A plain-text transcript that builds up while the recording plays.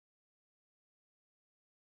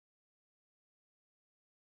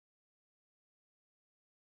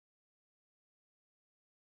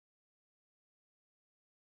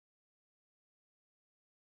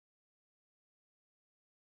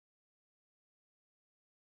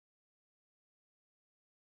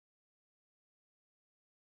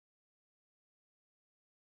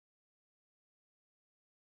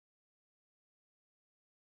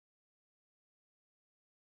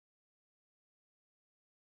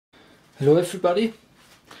Hello everybody,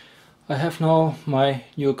 I have now my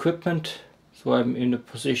new equipment, so I'm in a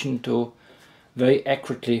position to very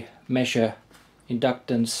accurately measure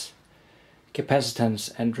inductance,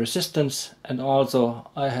 capacitance and resistance, and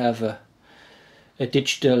also I have a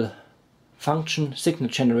digital function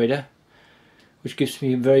signal generator which gives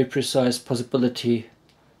me a very precise possibility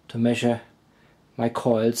to measure my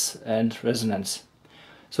coils and resonance.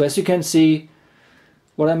 So as you can see,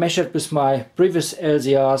 what I measured with my previous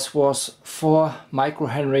LCRs was 4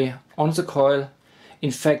 microhenry on the coil.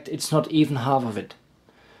 In fact, it's not even half of it.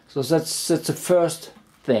 So that's the first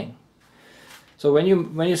thing. So when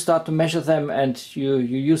you start to measure them and you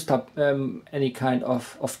use up any kind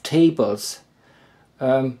of tables,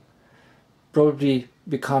 probably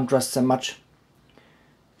we can't trust them much.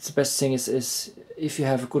 The best thing is if you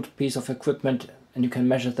have a good piece of equipment and you can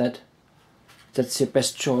measure that, that's your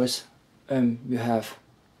best choice you have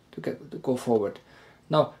to go forward.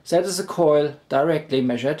 Now that is a coil directly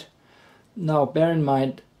measured. Now bear in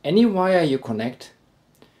mind, any wire you connect,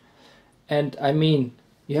 and I mean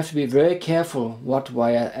you have to be very careful what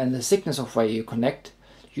wire and the thickness of wire you connect,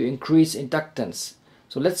 you increase inductance.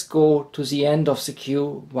 So let's go to the end of the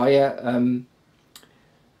queue via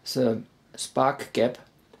the spark gap.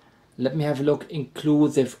 Let me have a look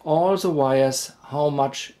inclusive all the wires, how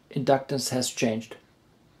much inductance has changed.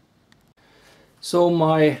 So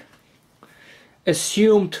my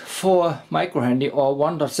assumed 4 microhenry or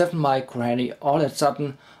 1.7 microhenry all of a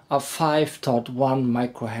sudden are 5.1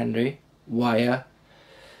 microhenry via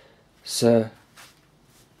the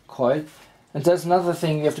coil. And there's another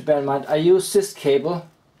thing you have to bear in mind. I use this cable,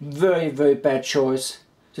 very bad choice.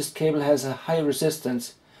 This cable has a high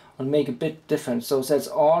resistance and make a bit difference, so that's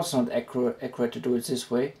also not accurate to do it this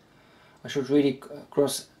way. I should really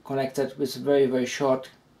cross connect that with a very short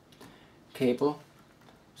cable,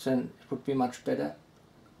 then it would be much better.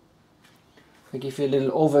 I give you a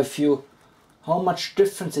little overview how much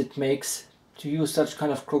difference it makes to use such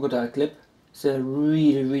kind of crocodile clip. It's a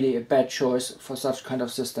really a bad choice for such kind of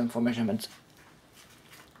system for measurements.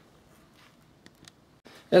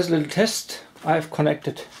 As a little test, I've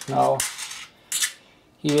connected now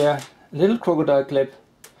here a little crocodile clip.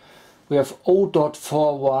 We have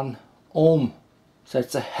 0.41 ohm.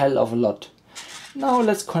 That's a hell of a lot. Now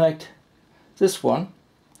let's connect this one.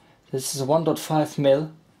 This is a 1.5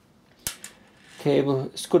 mil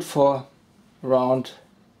cable. It's good for around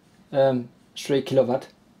 3 kilowatt.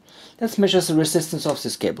 Let's measure the resistance of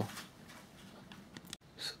this cable.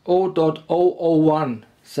 0.001.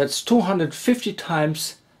 That's 250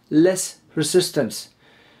 times less resistance.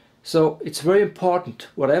 So it's very important,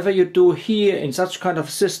 whatever you do here in such kind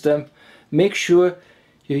of system, make sure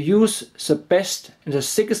you use the best and the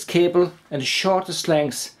thickest cable and the shortest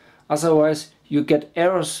length. Otherwise you get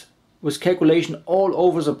errors with calculation all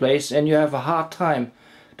over the place and you have a hard time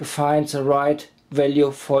to find the right value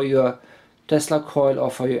for your Tesla coil or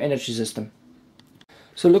for your energy system.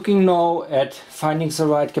 So looking now at finding the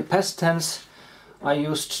right capacitance, I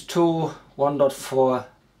used two 1.4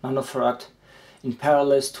 nanofarad in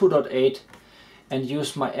parallel 2.8 and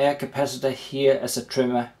used my air capacitor here as a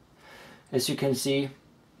trimmer. As you can see,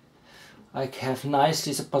 I have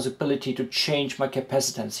nicely the possibility to change my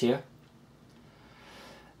capacitance here.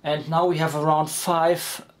 And now we have around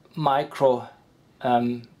 5 micro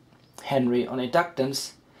Henry on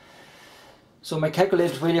inductance. So my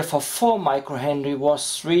calculated value for 4 microhenry was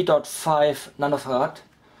 3.5 nanofarad.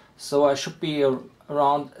 So I should be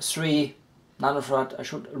around 3 nanofarad. I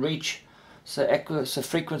should reach the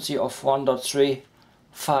frequency of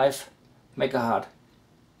 1.35 megahertz.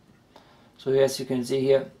 So as you can see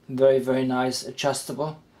here, very nice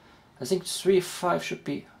adjustable. I think 3.5 should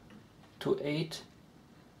be to 8.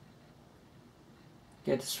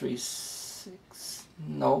 Get 3.6.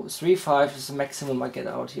 No, 3.5 is the maximum I get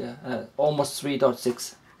out here. Almost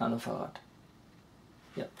 3.6 nanofarad.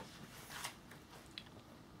 Yeah.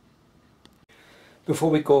 Before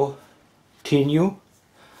we continue,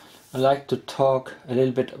 I'd like to talk a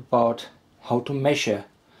little bit about how to measure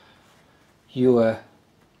your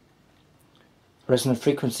resonant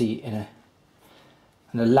frequency in a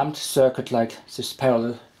lumped circuit like this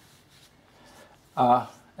parallel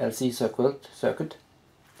RLC circuit.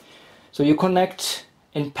 So you connect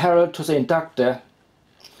in parallel to the inductor,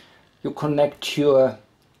 you connect your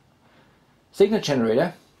signal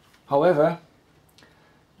generator. However, I'm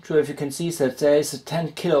not sure if you can see that there is a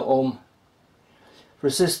 10 kilo ohm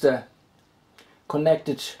resistor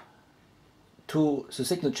connected to the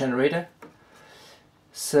signal generator.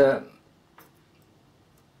 The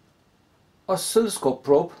oscilloscope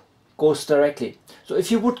probe goes directly. So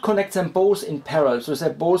if you would connect them both in parallel, so they're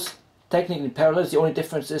both technically parallel. The only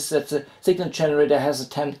difference is that the signal generator has a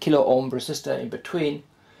 10 kilo ohm resistor in between.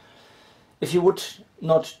 If you would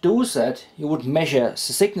not do that, you would measure the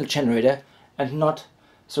signal generator and not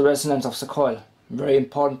the resonance of the coil. Very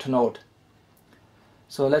important to note.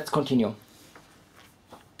 So let's continue.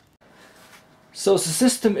 So the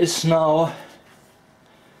system is now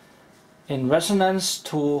in resonance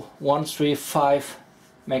to 135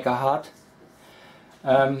 megahertz.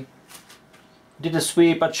 Did a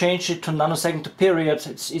sweep, I changed it to nanosecond to period.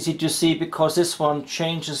 It's easy to see because this one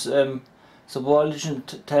changes, the voltage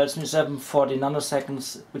tells me 740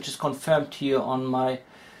 nanoseconds, which is confirmed here on my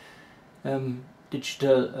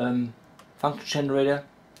digital function generator.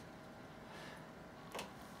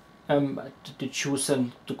 I did choose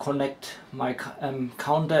to connect my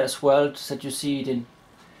counter as well, so that you see it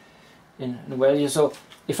in the value. So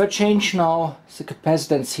if I change now the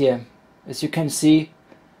capacitance here, as you can see,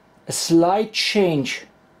 a slight change,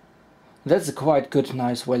 that's a quite good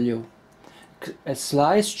nice value. A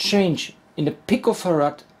slight change in the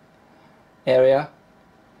picofarad area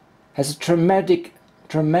has a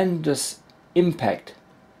tremendous impact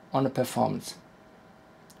on the performance.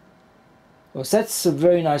 So that's a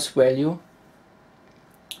very nice value.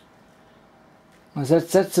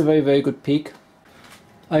 That's a very good peak.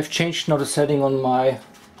 I've changed now the setting on my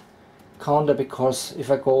counter, because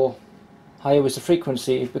if I go higher with the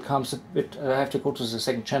frequency, it becomes a bit, I have to go to the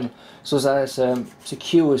second channel. So there's the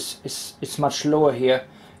Q is much lower here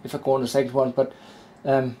if I go on the second one, but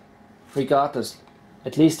regardless,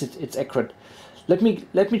 at least it's accurate. Let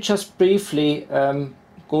me just briefly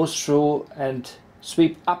go through and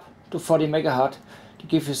sweep up to 40 megahertz to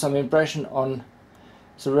give you some impression on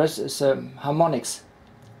the rest is harmonics.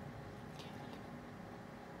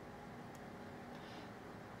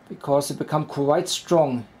 Because it become quite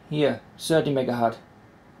strong here, 30 megahertz.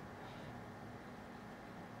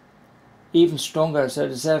 Even stronger,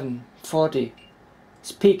 37, 40.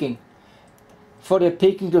 It's peaking. 40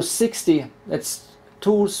 peaking to 60, that's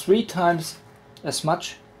 2-3 times as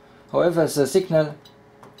much. However, the signal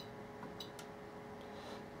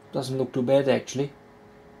doesn't look too bad actually.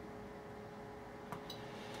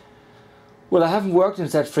 Well, I haven't worked in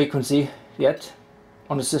that frequency yet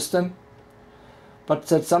on the system, but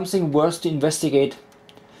that's something worth to investigate,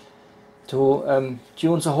 to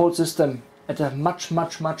tune the whole system at a much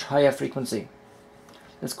higher frequency.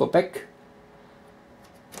 Let's go back.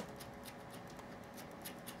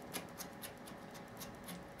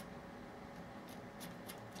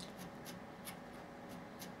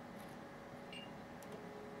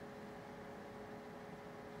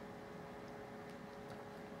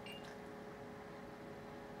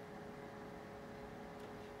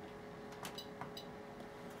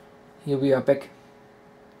 Here we are back.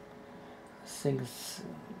 I think it's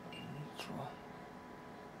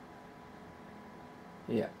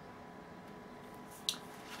yeah.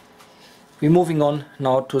 We're moving on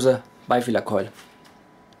now to the bifilar coil.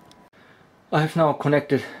 I have now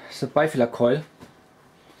connected the bifilar coil.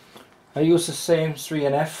 I use the same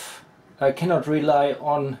 3NF. I cannot rely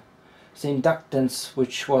on the inductance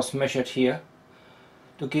which was measured here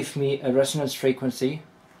to give me a resonance frequency.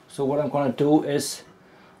 So what I'm going to do is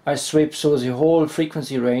I sweep through the whole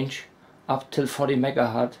frequency range up till 40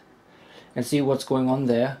 megahertz and see what's going on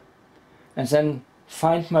there, and then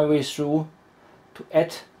find my way through to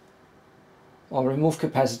add or remove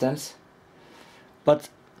capacitance. But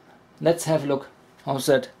let's have a look how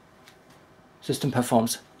that system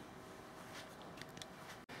performs.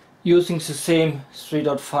 Using the same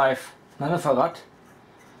 3.5 nanofarad,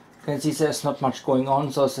 you can see there's not much going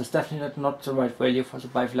on, so it's definitely not the right value for the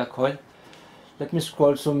bifilar coil. Let me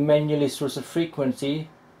scroll so manually through the frequency.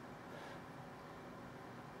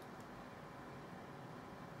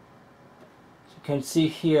 So you can see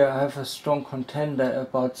here I have a strong contender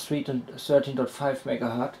about 13.5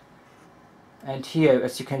 megahertz, and here,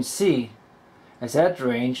 as you can see, at that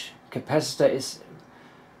range, capacitor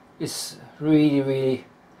is really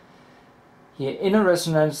here in a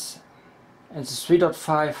resonance, and the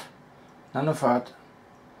 3.5 nanofarad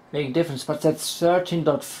making difference, but that's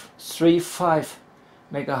 13.35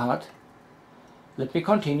 megahertz. Let me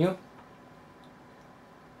continue.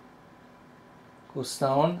 Goes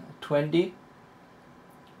down 20,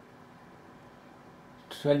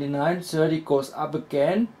 29, 30, goes up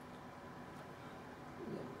again,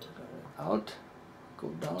 out, go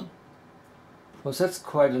down. Well, that's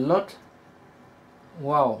quite a lot.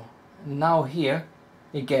 Wow. Now here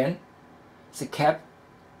again the cap,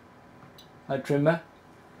 my trimmer,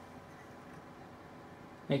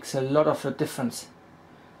 makes a lot of a difference,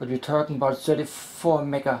 but we're talking about 34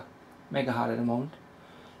 megahertz at the moment.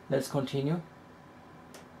 Let's continue.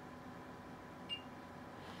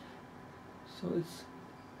 So it's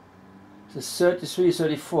the 33,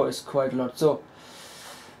 34 is quite a lot. So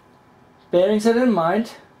bearing that in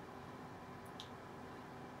mind,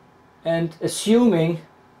 and assuming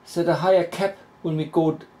that a higher cap when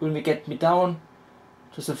we get me down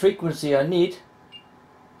to the frequency I need,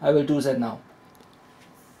 I will do that now.